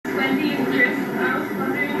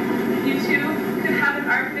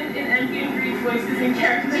amazing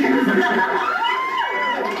characters.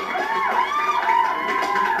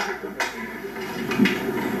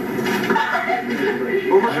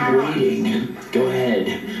 I'm waiting. Go ahead.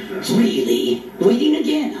 Really? Waiting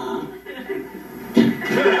again, huh?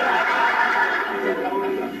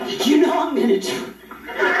 You know I'm gonna do...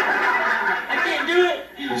 I can't do it!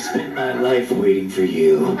 I've spent my life waiting for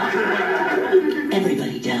you.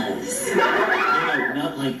 Everybody does. No,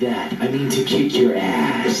 not like that. I mean to kick your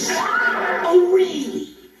ass. Oh, really?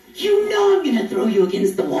 You know I'm gonna throw you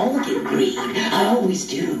against the wall again, Green. I always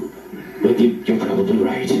do. But you're probably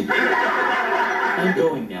right. I'm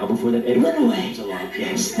going now before that Edward comes along.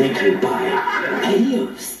 Yes, thank you. Bye.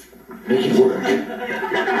 Adios. Make it work.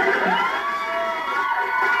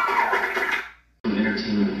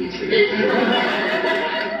 Entertainment feature.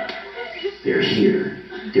 They're here.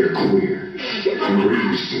 They're queer. And we're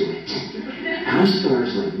used to it. How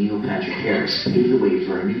stars like Neil Patrick Harris paved the way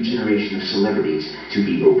for a new generation of celebrities to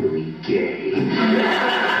be openly gay.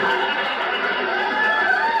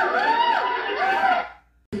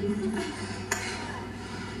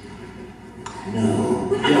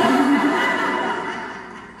 No. Yeah.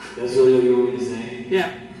 That's really what you want me to say? Yeah.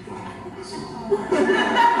 So I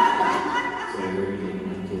heard you like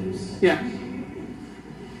my kids. Yeah.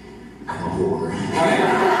 I'm a whore.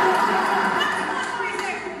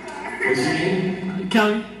 What's your name?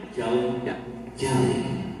 Kelly. Kelly? Yeah. Kelly.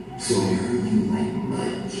 So I heard you like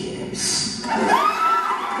mud chips.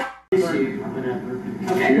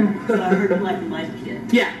 Okay, so I heard you like mud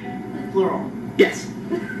kids. Yeah. Plural. Yes.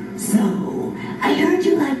 So, I heard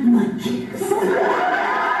you like mud kids.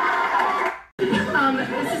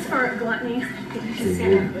 This is for gluttony.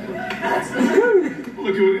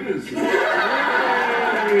 Look who it is.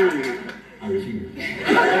 I was here.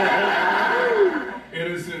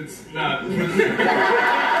 Innocence, not.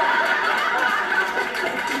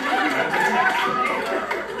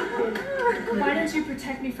 Why didn't you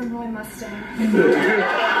protect me from Roy Mustang?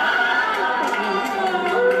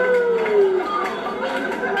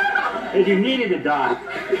 And you needed to die.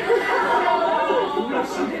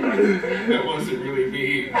 That wasn't really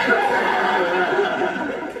me.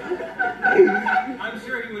 I'm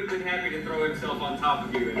sure he would have been happy to throw himself on top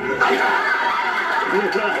of you.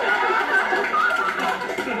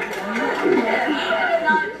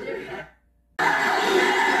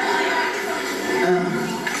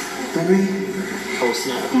 Henry? Oh,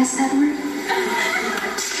 snap. Yes, Edward?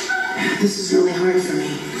 This is really hard for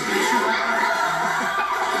me.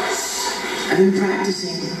 I've been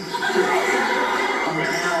practicing. Oh,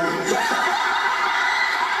 now.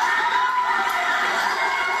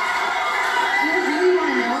 You really want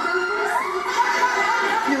to know about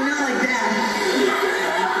No, not like that.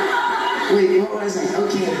 Wait, what was I?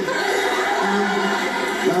 Okay.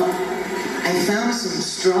 Well, I found some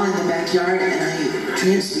straw in the backyard and I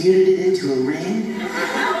transmuted it into a ring.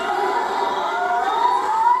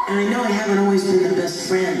 And I know I haven't always been the best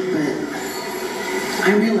friend, but I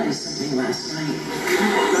realized something last night.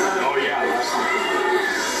 Oh yeah, last night.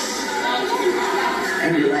 I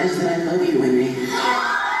realized that I love you, Henry.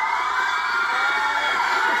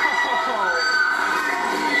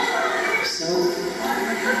 So,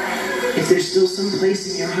 if there's still some place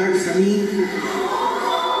in your heart for me,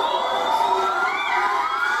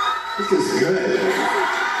 This is good.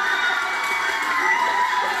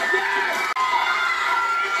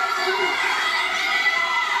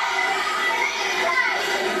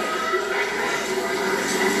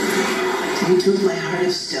 you took my heart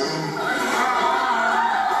of stone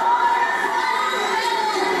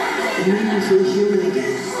and made me feel human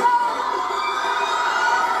again.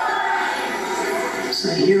 So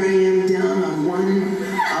here I am down on one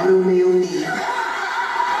auto-male knee.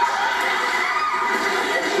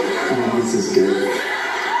 Oh, this is good.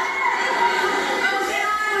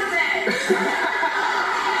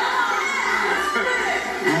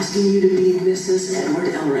 Asking you to be Mrs. Edward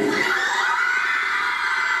Elric.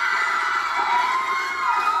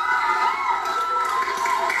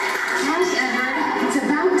 Gosh, Edward, it's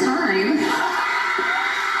about time.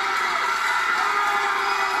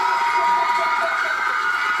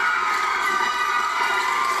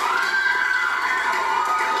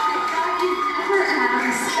 I thought you'd never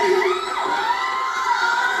ask.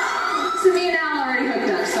 So me and Al already hooked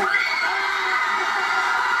up, so.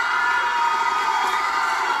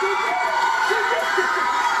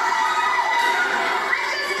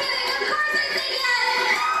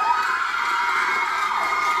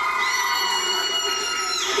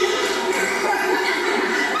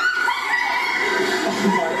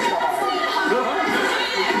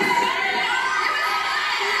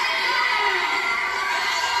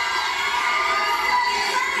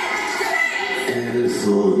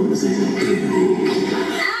 was I doing?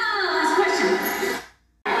 Last question.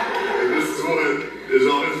 This is what is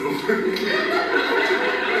on his board.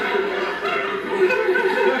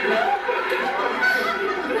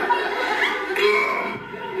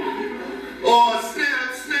 Oh,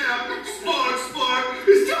 snap, snap, spark, spark.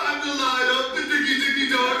 It's time to light up the diggy,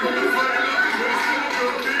 diggy dog. I'm gonna fight up the rest of the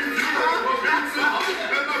building. My boots off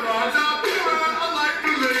and my rods up. I like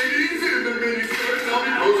the ladies in the mini skirts. I'll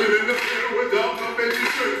be posing in the field without my baby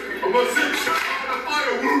shirts. I'm gonna sit shut on the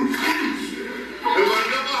fire, whoosh, whoosh. And my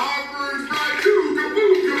number heart burns bright too.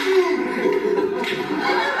 Kaboom, kaboom.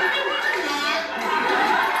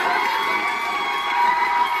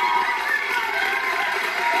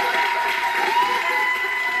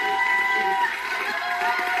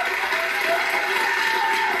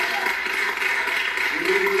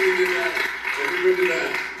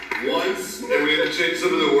 Once, and we had to change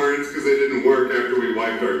some of the words because they didn't work after we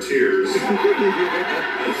wiped our tears. And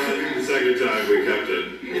I think the second time we kept it.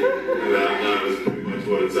 And that was pretty much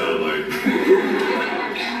what it sounded like.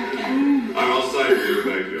 I'll sign for you.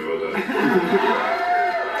 Thank you about that.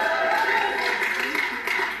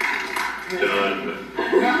 Done.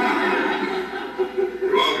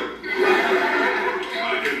 You're welcome.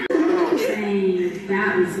 Dang,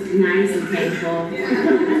 that was nice and painful.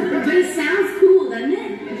 But it sounds cool, doesn't it?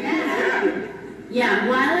 Yeah,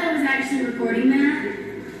 while I was actually recording that,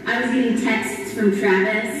 I was getting texts from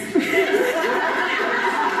Travis.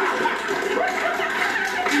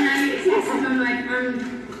 And I texted him like,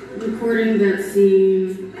 I'm recording that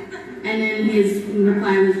scene. And then his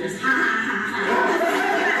reply was just, ha ha ha ha.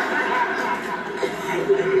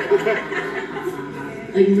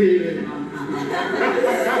 Like really, really long.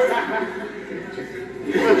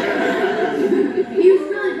 He was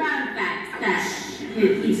really proud of that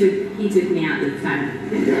he took me out this time.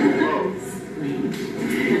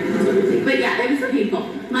 But yeah, it was painful.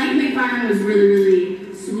 Mike McFarlane was really,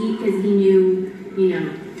 really sweet because he knew, you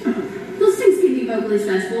know, those things can be vocally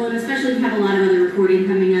stressful, and especially if you have a lot of other recording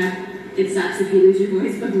coming up, it sucks if you lose your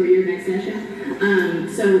voice before your next session.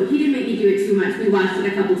 So he didn't make me do it too much. We watched it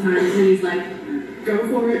a couple times, and he's like, go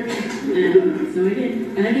for it. And so I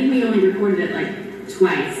did. And I think we only recorded it like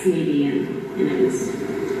twice, maybe, and it was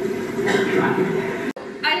rocking.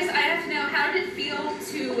 I have to know, how did it feel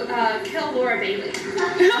to kill Laura Bailey?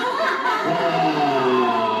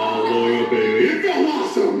 Oh, Laura Bailey. It felt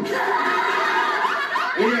awesome.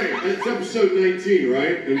 Okay, it's episode 19,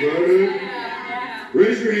 right? In Brotherhood? Yeah.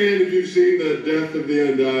 Raise your hand if you've seen the Death of the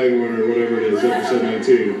Undying one or whatever it is, episode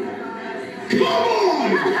 19. Come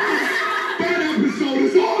on! That episode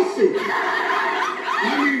is awesome! I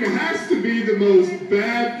mean, it has to be the most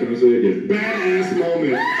can I say it again? Badass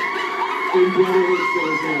moment in Brotherhood so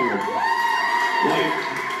far. Like,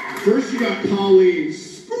 first you got Colleen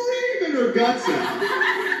screaming her guts out,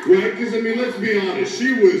 right? Because, I mean, let's be honest,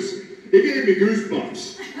 it gave me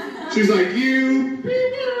goosebumps. She's like, you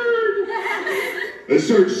B-word! And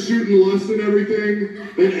starts shooting lust and everything.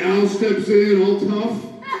 Then Al steps in, all tough.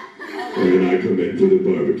 And then I come in for the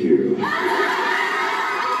barbecue.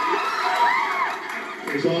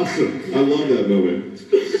 It was awesome. I love that moment.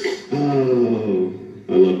 Oh,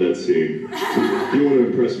 I love that scene. If you want to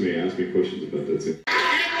impress me, ask me questions about that scene.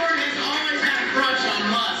 Edward has always had a crush on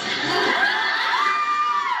Musk.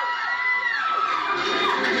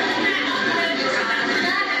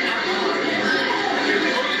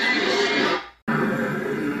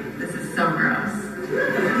 This is so gross.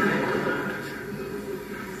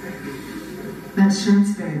 That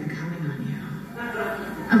shirt's very becoming on you.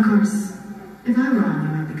 Of course, if I were on you,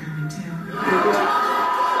 I'd be coming too.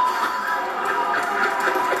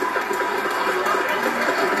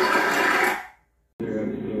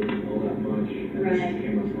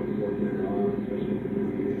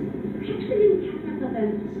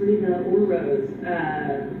 Or Rose,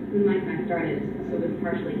 when Mike and I started, so it was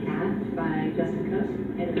partially cast by Justin Cook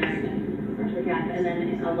and American, partially cast, and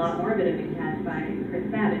then a lot more of it had been cast by Chris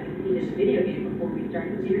Sabat, because he did the video game before we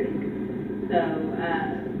started the series. So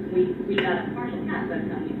we got a partial cast by the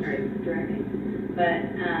time we started directing. But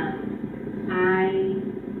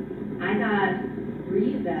I got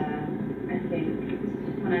Reza, I think,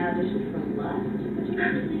 when I auditioned for Lust, which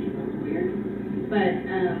actually was weird. But I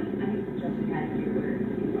think Justin had to do where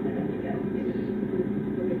he wanted us to go. It was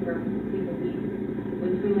looking for people he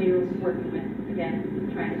was familiar with working with,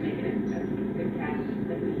 again, trying to make it a good cast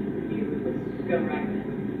that we knew would go right with.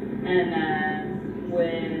 And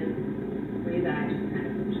with Reza, I just kind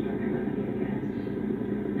of struck my luck to get cast.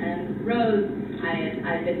 And Rose, I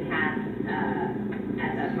had been cast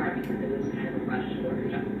at that part because it was kind of a rush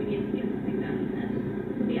order job. We needed to get something done,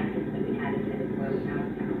 and the actors that we had attended were out of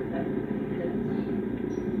town, so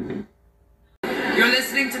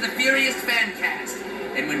listening to the Furious Fancast.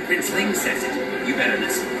 And when Prince Ling says it, you better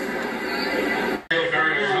listen.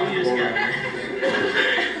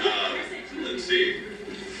 Let's see.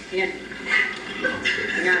 Yeah.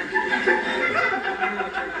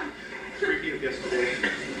 Freaky of yesterday.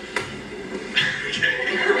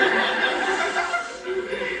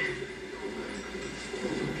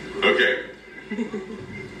 Okay.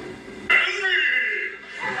 Henry!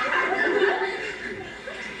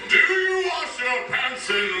 Do you wash your pants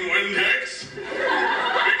in Windex?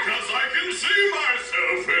 Because I can see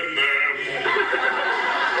myself in them.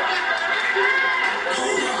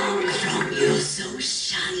 Oh, Armstrong, you're so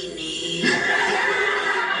shiny.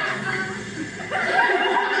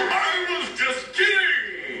 I was just kidding!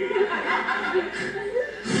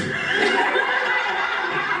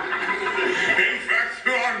 In fact,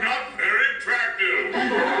 you are not very attractive.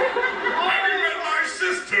 Have you met my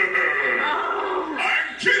sister? I'm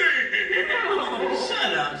kidding!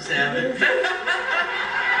 Shut up, Savin.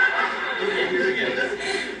 Okay, here we go.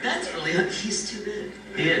 That's really, he's too good.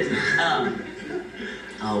 He is.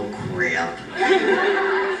 Oh, crap.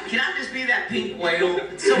 Can I just be that pink whale?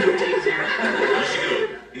 It's so much easier.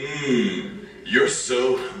 You're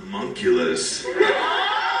so homunculus.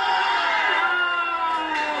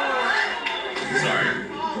 Sorry.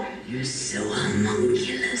 You're so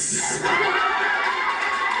homunculous. Why,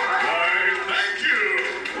 thank you.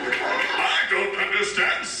 I don't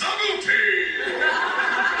understand subtlety.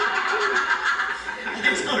 I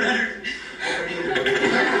don't understand.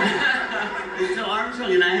 So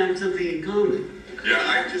Armstrong and I have something in common. Yeah,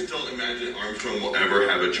 I just don't imagine Armstrong will ever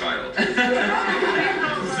have a child. I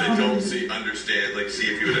don't understand, see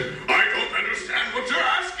if you would. I don't understand what you're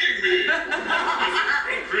asking me. Is it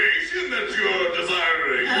procreation that you're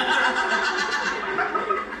desiring?